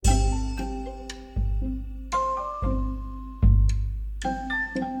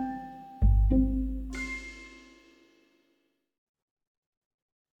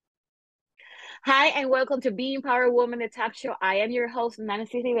Hi, and welcome to Being Power Woman, the talk show. I am your host,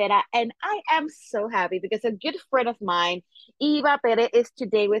 Nancy Rivera, and I am so happy because a good friend of mine, Eva Perez, is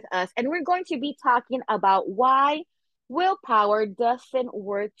today with us, and we're going to be talking about why willpower doesn't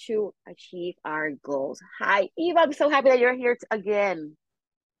work to achieve our goals. Hi, Eva. I'm so happy that you're here again.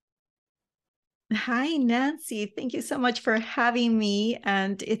 Hi, Nancy. Thank you so much for having me.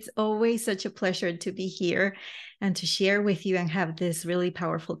 And it's always such a pleasure to be here and to share with you and have these really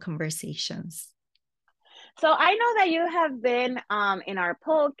powerful conversations. So I know that you have been in our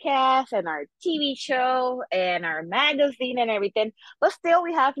podcast and our TV show and our magazine and everything, but still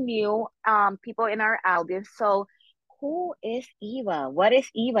we have new people in our audience. So who is Eva? What is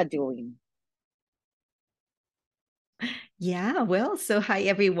Eva doing? Yeah, well, so hi,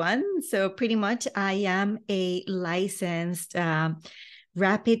 everyone. So, pretty much, I am a licensed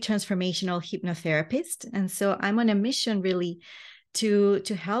rapid transformational hypnotherapist. And so, I'm on a mission really to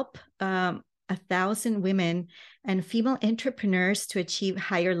help 1,000 women and female entrepreneurs to achieve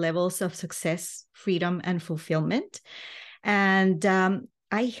higher levels of success, freedom, and fulfillment. And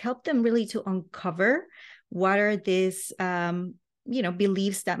I help them really to uncover what are these,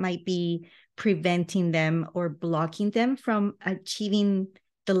 beliefs that might be preventing them or blocking them from achieving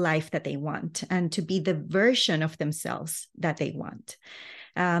the life that they want and to be the version of themselves that they want.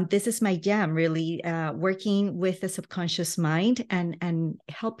 This is my jam, really, working with the subconscious mind and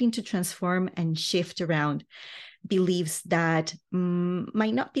helping to transform and shift around beliefs that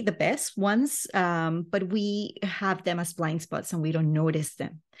might not be the best ones, but we have them as blind spots and we don't notice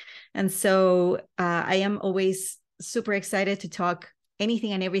them. And so I am always super excited to talk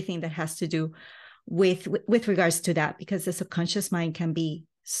anything and everything that has to do with regards to that, because the subconscious mind can be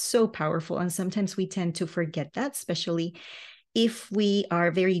so powerful. And sometimes we tend to forget that, especially if we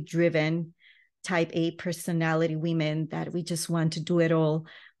are very driven type A personality women that we just want to do it all.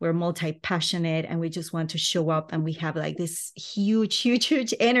 We're multi-passionate and we just want to show up, and we have like this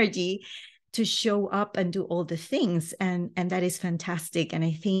huge energy to show up and do all the things, and that is fantastic. And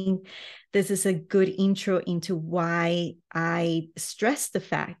I think this is a good intro into why I stress the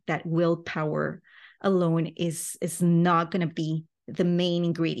fact that willpower alone is not going to be the main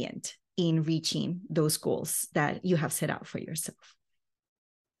ingredient in reaching those goals that you have set out for yourself.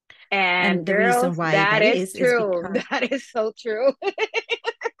 And And the girls, reason why that that is is true. because That is so true.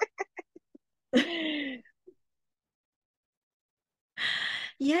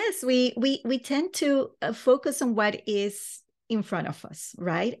 yes, we tend to focus on what is in front of us,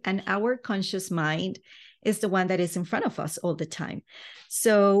 right? And our conscious mind is the one that is in front of us all the time.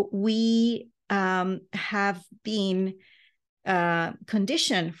 So we have been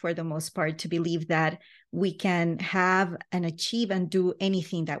conditioned for the most part to believe that we can have and achieve and do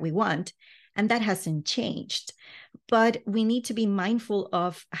anything that we want. And that hasn't changed. But we need to be mindful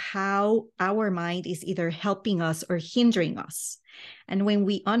of how our mind is either helping us or hindering us. And when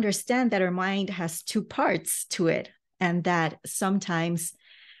we understand that our mind has two parts to it, and that sometimes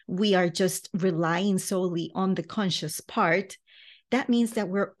we are just relying solely on the conscious part, that means that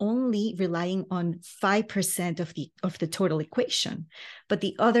we're only relying on 5% of the total equation. But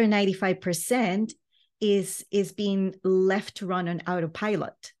the other 95% is being left to run on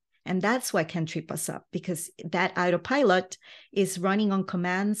autopilot. And that's what can trip us up, because that autopilot is running on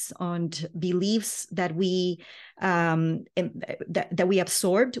commands, on beliefs that that we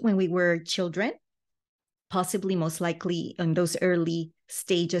absorbed when we were children, possibly most likely in those early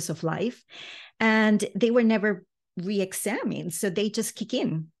stages of life. And they were never re-examined. So they just kick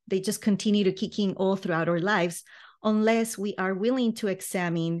in. They just continue to kick in all throughout our lives, unless we are willing to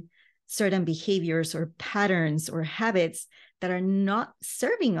examine certain behaviors or patterns or habits that are not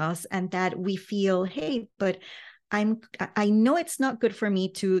serving us, and that we feel, hey, but I know it's not good for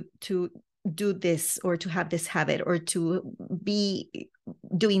me to do this, or to have this habit, or to be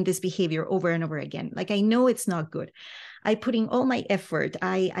doing this behavior over and over again. Like, I know it's not good. I put in all my effort.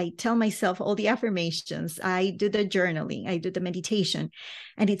 I tell myself all the affirmations. I do the journaling. I do the meditation.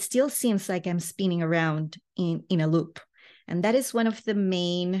 And it still seems like I'm spinning around in a loop. And that is one of the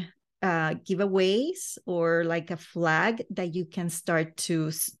main giveaways, or like a flag that you can start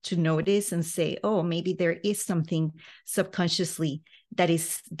to notice and say, oh, maybe there is something subconsciously that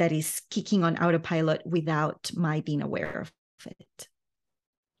is kicking on autopilot without my being aware of it.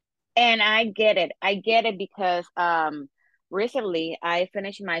 And I get it. I get it because recently I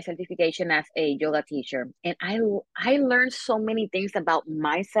finished my certification as a yoga teacher, and I learned so many things about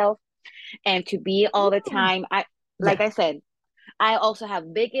myself, and to be all the Ooh. time. I like Yeah. I said, I also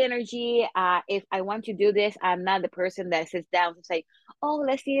have big energy. If I want to do this, I'm not the person that sits down to say, "Oh,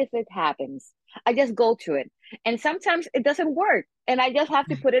 let's see if it happens." I just go to it. And sometimes it doesn't work. And I just have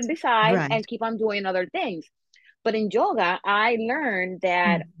to put it aside Right. and keep on doing other things. But in yoga, I learned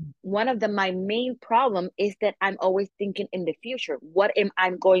that Mhm. one of my main problem is that I'm always thinking in the future. What am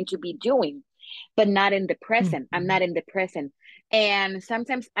I going to be doing? But not in the present. I'm Mhm. not in the present. And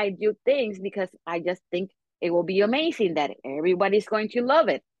sometimes I do things because I just think it will be amazing, that everybody's going to love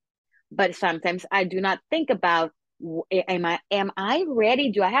it. But sometimes I do not think about, am I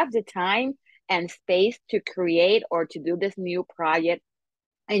ready? Do I have the time and space to create or to do this new project,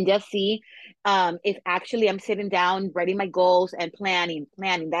 and just see if actually I'm sitting down, writing my goals and planning.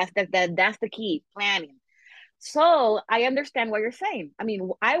 That's the key, planning. So I understand what you're saying. I mean,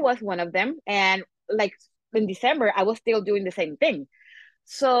 I was one of them, and like in December, I was still doing the same thing.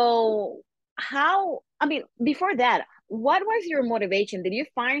 So how? I mean, before that, what was your motivation? Did you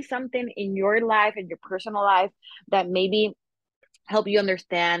find something in your life, in your personal life, that maybe help you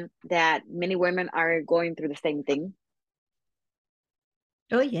understand that many women are going through the same thing?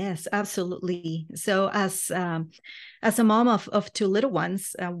 Oh yes, absolutely. So as a mom of two little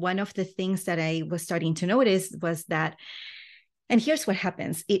ones, one of the things that I was starting to notice was that, and here's what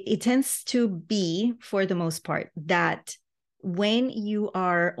happens: it tends to be, for the most part, that when you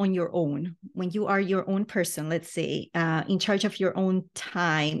are on your own, when you are your own person, let's say, in charge of your own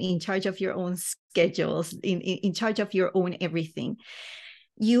time, in charge of your own schedules, in charge of your own everything,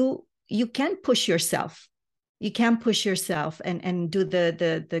 you can push yourself. You can push yourself and do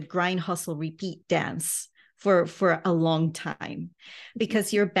the grind, hustle, repeat dance for a long time,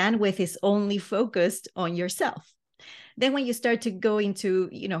 because your bandwidth is only focused on yourself. Then when you start to go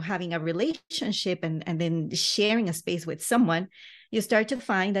into, having a relationship and then sharing a space with someone, you start to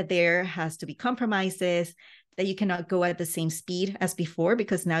find that there has to be compromises, that you cannot go at the same speed as before,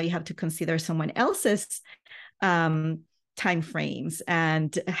 because now you have to consider someone else's um, time frames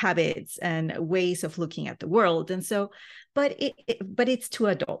and habits and ways of looking at the world. And so, but it's two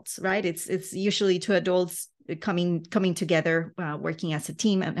adults, right? It's usually two adults coming together, working as a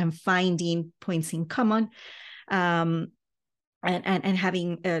team, and finding points in common, um, and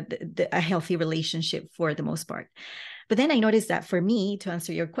having a healthy relationship for the most part. But then I noticed that, for me, to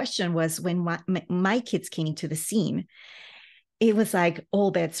answer your question, was when my kids came into the scene, it was like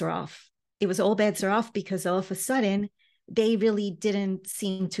all bets are off. It was all bets are off, because all of a sudden they really didn't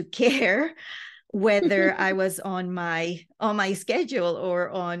seem to care whether I was on my schedule, or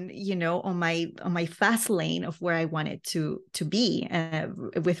on my fast lane of where I wanted to be,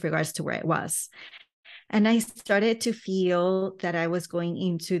 with regards to where I was. And I started to feel that I was going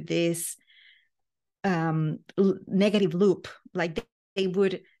into this negative loop. Like they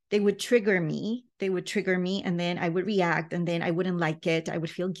would trigger me, and then I would react, and then I wouldn't like it. I would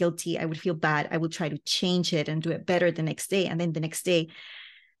feel guilty, I would feel bad, I would try to change it and do it better the next day. And then the next day,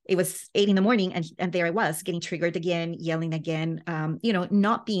 it was 8 in the morning, and there I was, getting triggered again, yelling again,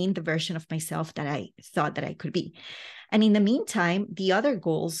 not being the version of myself that I thought that I could be. And in the meantime, the other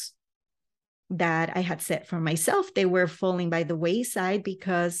goals that I had set for myself, they were falling by the wayside,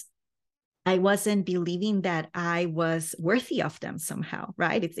 because I wasn't believing that I was worthy of them somehow,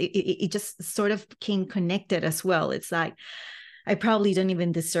 right? It just sort of became connected as well. It's like, I probably don't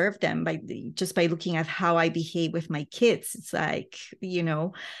even deserve them, by looking at how I behave with my kids. It's like,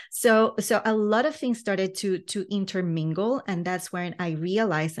 so a lot of things started to intermingle, and that's when I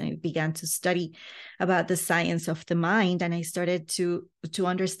realized, and I began to study about the science of the mind, and I started to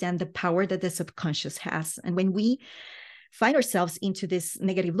understand the power that the subconscious has. And when we find ourselves into these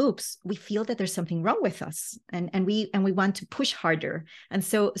negative loops, we feel that there's something wrong with us, and we want to push harder. And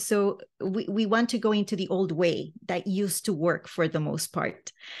so we want to go into the old way that used to work for the most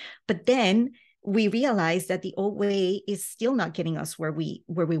part. But then we realize that the old way is still not getting us where we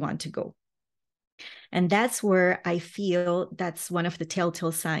want to go. And that's where I feel that's one of the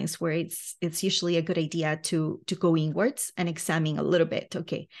telltale signs, where it's usually a good idea to go inwards and examine a little bit.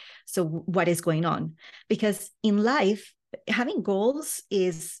 Okay, so what is going on? Because in life, having goals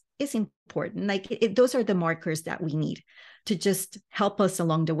is important. Like, those are the markers that we need to just help us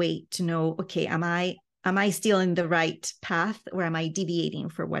along the way to know, okay, am I still in the right path, or am I deviating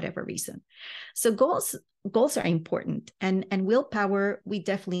for whatever reason? So goals are important, and willpower, we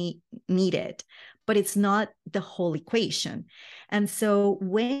definitely need it, but it's not the whole equation. And so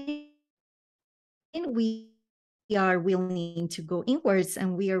when we are willing to go inwards,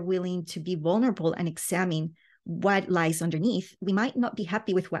 and we are willing to be vulnerable and examine what lies underneath, we might not be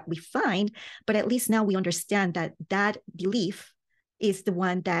happy with what we find, but at least now we understand that that belief is the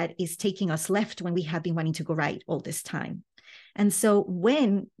one that is taking us left when we have been wanting to go right all this time. And so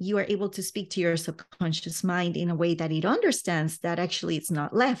when you are able to speak to your subconscious mind in a way that it understands that actually it's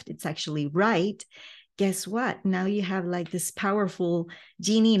not left, it's actually right, guess what? Now you have like this powerful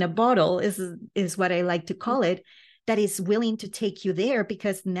genie in a bottle, is what I like to call it, that is willing to take you there,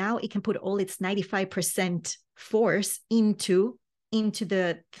 because now it can put all its 95% force into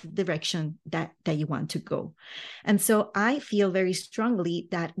the direction that you want to go. And so I feel very strongly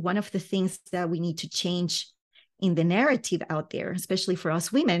that one of the things that we need to change in the narrative out there, especially for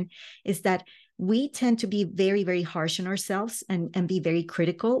us women, is that we tend to be very, very harsh on ourselves and be very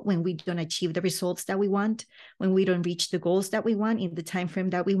critical when we don't achieve the results that we want, when we don't reach the goals that we want in the time frame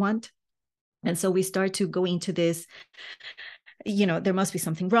that we want. And so we start to go into this, there must be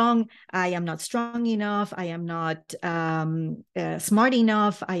something wrong. I am not strong enough. I am not smart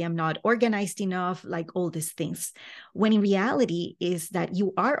enough. I am not organized enough, like all these things. When in reality is that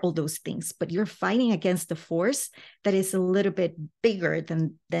you are all those things, but you're fighting against the force that is a little bit bigger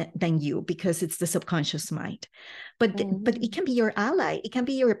than you, because it's the subconscious mind. But it can be your ally. It can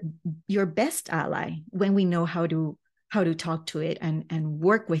be your best ally when we know how to talk to it and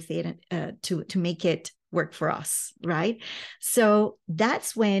work with it to make it work for us, right? So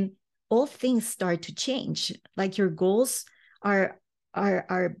that's when all things start to change. Like your goals are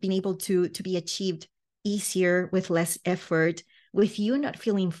being able to be achieved easier with less effort, with you not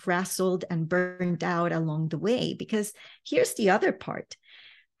feeling frazzled and burned out along the way. Because here's the other part.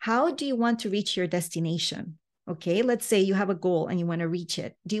 How do you want to reach your destination? Okay, let's say you have a goal and you want to reach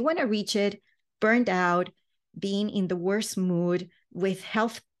it. Do you want to reach it burned out, being in the worst mood, with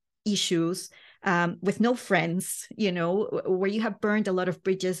health issues, with no friends, where you have burned a lot of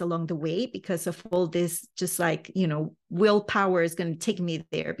bridges along the way because of all this, just like, willpower is going to take me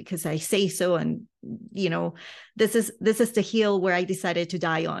there because I say so. And, this is the hill where I decided to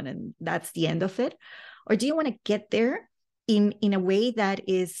die on, and that's the end of it. Or do you want to get there in a way that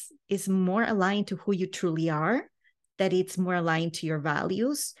is more aligned to who you truly are, that it's more aligned to your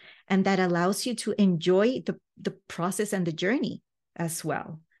values, and that allows you to enjoy the process and the journey as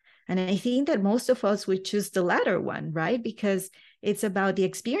well? And I think that most of us would choose the latter one, right? Because it's about the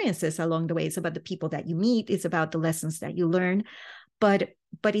experiences along the way. It's about the people that you meet. It's about the lessons that you learn. But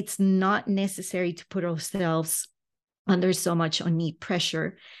it's not necessary to put ourselves under so much unneeded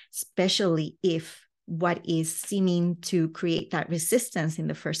pressure, especially if what is seeming to create that resistance in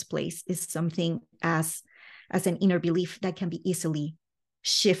the first place is something as an inner belief that can be easily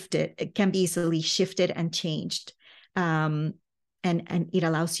shifted. It can be easily shifted and changed. And it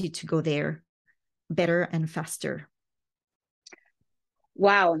allows you to go there better and faster.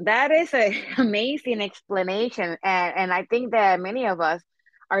 Wow, that is an amazing explanation. And I think that many of us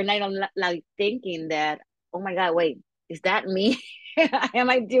are like thinking that, oh my God, wait, is that me? Am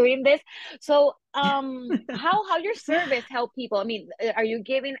I doing this? So how your service help people? I mean, are you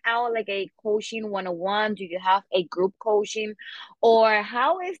giving out like a coaching 101? Do you have a group coaching? Or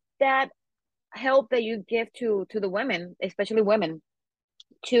how is that help that you give to the women, especially women,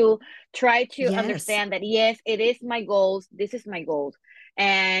 to try to Yes. understand that yes, it is my goals, this is my goals,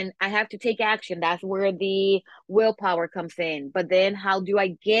 and I have to take action. That's where the willpower comes in. But then how do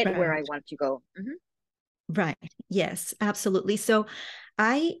I get where I Right. want to go? Right. Yes, absolutely. So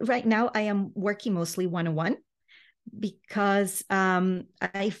right now I am working mostly one-on-one, because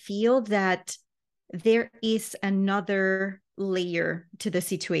I feel that there is another layer to the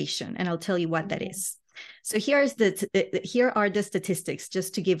situation, and I'll tell you what that is. So here are the statistics,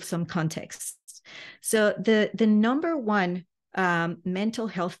 just to give some context. So the number one mental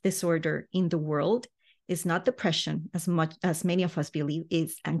health disorder in the world is not depression, as much as many of us believe,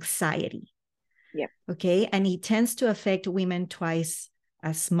 is anxiety. Yeah. Okay, and it tends to affect women twice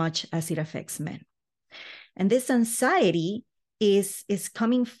as much as it affects men. And this anxiety is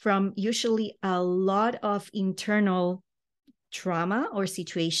coming from usually a lot of internal trauma or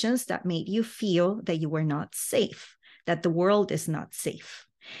situations that made you feel that you were not safe, that the world is not safe.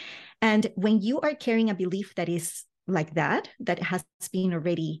 And when you are carrying a belief that is like that has been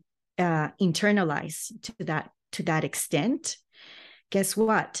already internalized to that extent, guess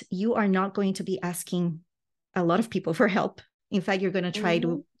what? You are not going to be asking a lot of people for help. In fact, you're going to try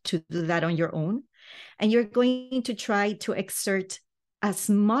to do that on your own. And you're going to try to exert as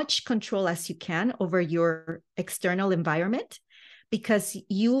much control as you can over your external environment, because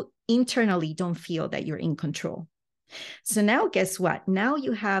you internally don't feel that you're in control. So now guess what? Now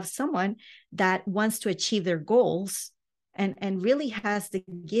you have someone that wants to achieve their goals and really has the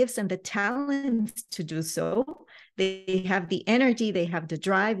gifts and the talents to do so. They have the energy, they have the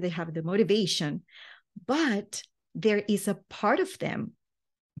drive, they have the motivation, but there is a part of them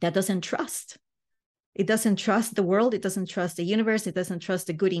that doesn't trust. It doesn't trust the world. It doesn't trust the universe. It doesn't trust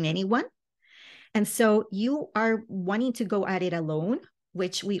the good in anyone. And so you are wanting to go at it alone,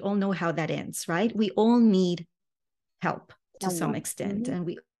 which we all know how that ends, right? We all need help to some Someone. extent, Mm-hmm. and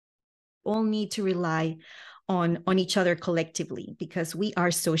we all need to rely on each other collectively because we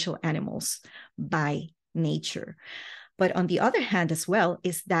are social animals by nature. But on the other hand, as well,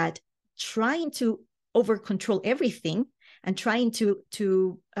 is that trying to over control everything and trying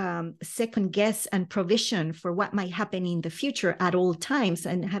to second guess and provision for what might happen in the future at all times,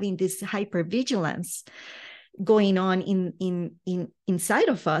 and having this hypervigilance going on inside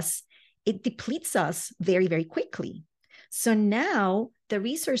of us, it depletes us very, very quickly. So now the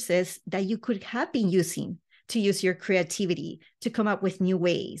resources that you could have been using to use your creativity, to come up with new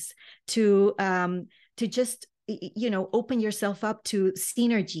ways, to just open yourself up to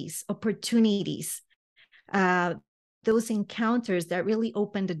synergies, opportunities, those encounters that really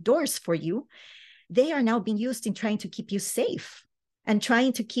open the doors for you, they are now being used in trying to keep you safe and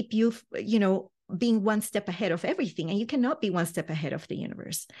trying to keep you, being one step ahead of everything. And you cannot be one step ahead of the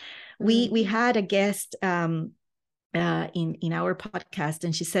universe. We Mm-hmm. had a guest in our podcast,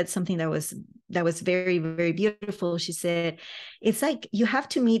 and she said something that was very, very beautiful. She said, it's like you have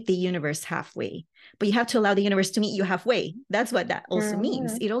to meet the universe halfway, but you have to allow the universe to meet you halfway. That's what that also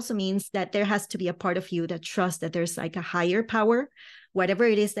means. Mm-hmm. It also means that there has to be a part of you that trusts that there's like a higher power, whatever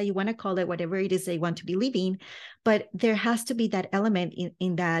it is that you want to call it, whatever it is that you want to believe in. But there has to be that element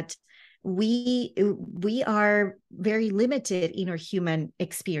in that we are very limited in our human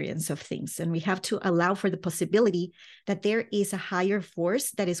experience of things, and we have to allow for the possibility that there is a higher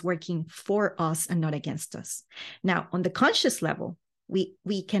force that is working for us and not against us. Now, on the conscious level, we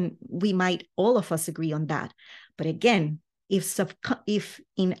might all of us agree on that, but again, if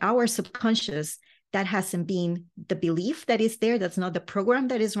in our subconscious that hasn't been the belief that is there, that's not the program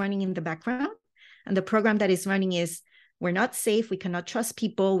that is running in the background, and the program that is running is, we're not safe. We cannot trust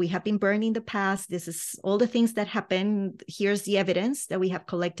people. We have been burned in the past. This is all the things that happen. Here's the evidence that we have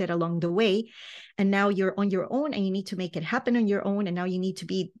collected along the way. And now you're on your own and you need to make it happen on your own. And now you need to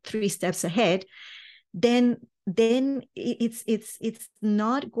be 3 steps ahead. Then it's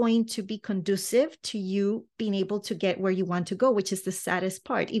not going to be conducive to you being able to get where you want to go, which is the saddest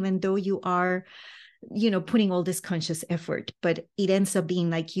part, even though you are putting all this conscious effort, but it ends up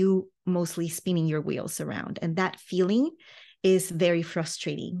being like you mostly spinning your wheels around. And that feeling is very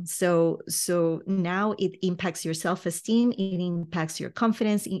frustrating. So now it impacts your self-esteem, it impacts your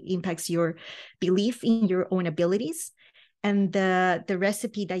confidence, it impacts your belief in your own abilities. And the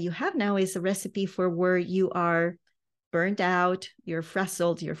recipe that you have now is a recipe for where you are burned out, you're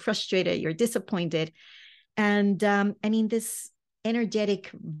frazzled, you're frustrated, you're disappointed. And in this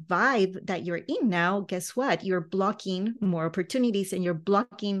energetic vibe that you're in now, guess what? You're blocking more opportunities, and you're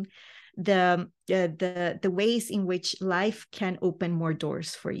blocking the ways in which life can open more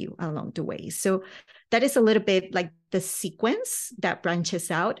doors for you along the way. So that is a little bit like the sequence that branches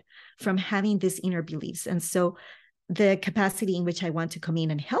out from having these inner beliefs. And so the capacity in which I want to come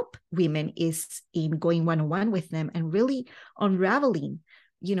in and help women is in going one-on-one with them and really unraveling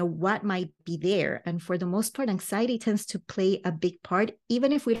what might be there. And for the most part, anxiety tends to play a big part,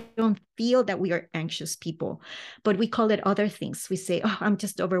 even if we don't feel that we are anxious people, but we call it other things. We say, oh, I'm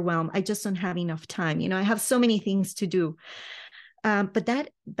just overwhelmed. I just don't have enough time. I have so many things to do. But that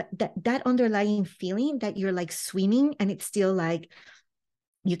underlying feeling that you're like swimming and it's still like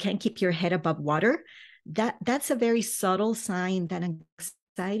you can't keep your head above water, that's a very subtle sign that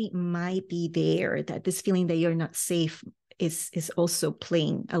anxiety might be there, that this feeling that you're not safe is also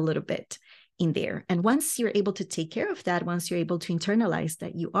playing a little bit in there. And once you're able to take care of that, once you're able to internalize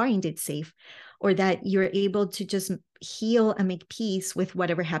that you are indeed safe, or that you're able to just heal and make peace with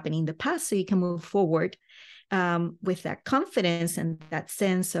whatever happened in the past, so you can move forward with that confidence and that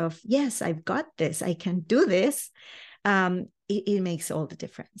sense of, yes, I've got this, I can do this, it makes all the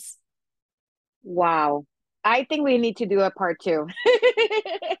difference. Wow. I think we need to do a part two.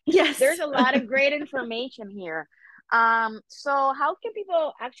 There's Yes. a lot of great information here. So how can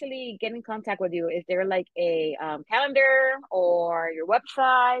people actually get in contact with you? Is there like a calendar or your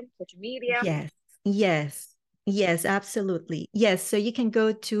website, social media? Yes, yes, yes, absolutely. Yes. So you can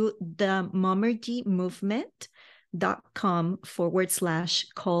go to the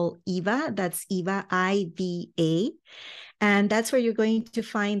momergymovement.com/call Eva. That's Eva, IVA. And that's where you're going to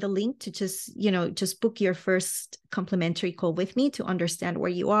find the link to just book your first complimentary call with me to understand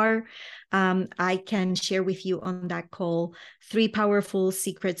where you are. I can share with you on that call 3 powerful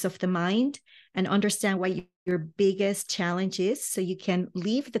secrets of the mind and understand what your biggest challenge is, so you can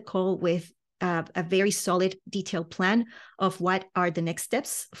leave the call with a very solid, detailed plan of what are the next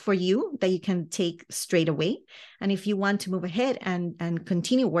steps for you that you can take straight away. And if you want to move ahead and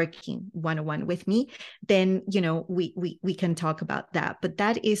continue working one-on-one with me, then we can talk about that. But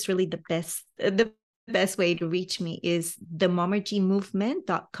that is really the best way to reach me is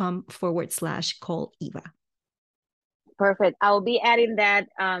themomergymovement.com/call Eva. Perfect. I'll be adding that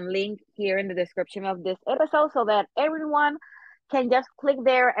link here in the description of this episode so that everyone can just click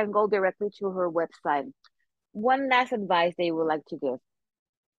there and go directly to her website. One last advice they would like to give.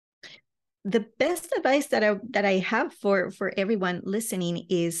 The best advice that I have for everyone listening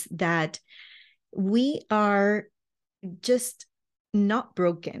is that we are just not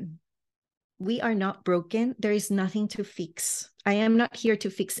broken. We are not broken. There is nothing to fix. I am not here to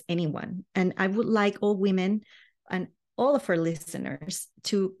fix anyone. And I would like all women and all of our listeners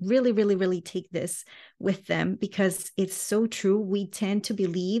to really, really, really take this with them, because it's so true. We tend to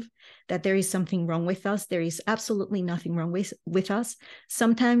believe that there is something wrong with us. There is absolutely nothing wrong with us.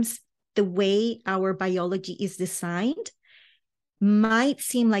 Sometimes the way our biology is designed might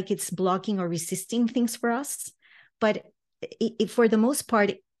seem like it's blocking or resisting things for us, but for the most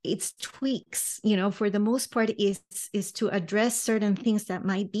part, it's tweaks. For the most part, is to address certain things that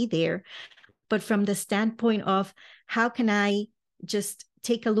might be there, but from the standpoint of how can I just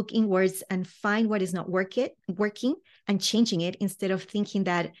take a look inwards and find what is not working and changing it, instead of thinking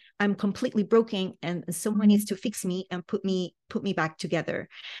that I'm completely broken and someone needs to fix me and put me back together.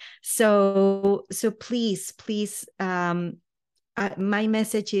 So please, my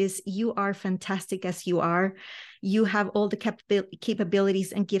message is, you are fantastic as you are. You have all the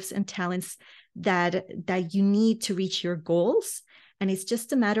capabilities and gifts and talents that you need to reach your goals. And it's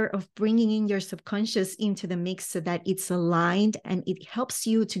just a matter of bringing in your subconscious into the mix so that it's aligned and it helps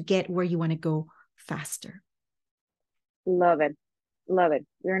you to get where you want to go faster. Love it. Love it.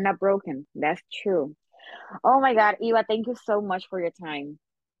 You're not broken. That's true. Oh my God, Eva, thank you so much for your time.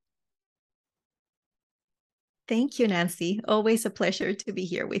 Thank you, Nancy. Always a pleasure to be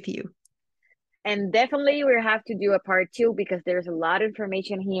here with you. And definitely we'll have to do a part 2 because there's a lot of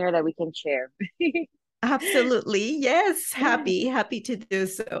information here that we can share. Absolutely. Yes. Happy to do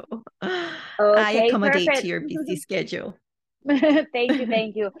so. I Okay, accommodate to perfect. your busy schedule. Thank you,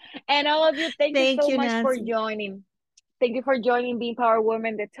 thank you. And all of you, thank you Thank so you, much for Nancy. joining. Thank you for joining Being Power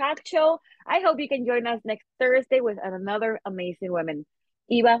Woman, the talk show. I hope you can join us next Thursday with another amazing woman.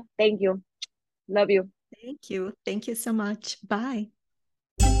 Eva, thank you. Love you. Thank you. Thank you so much. Bye.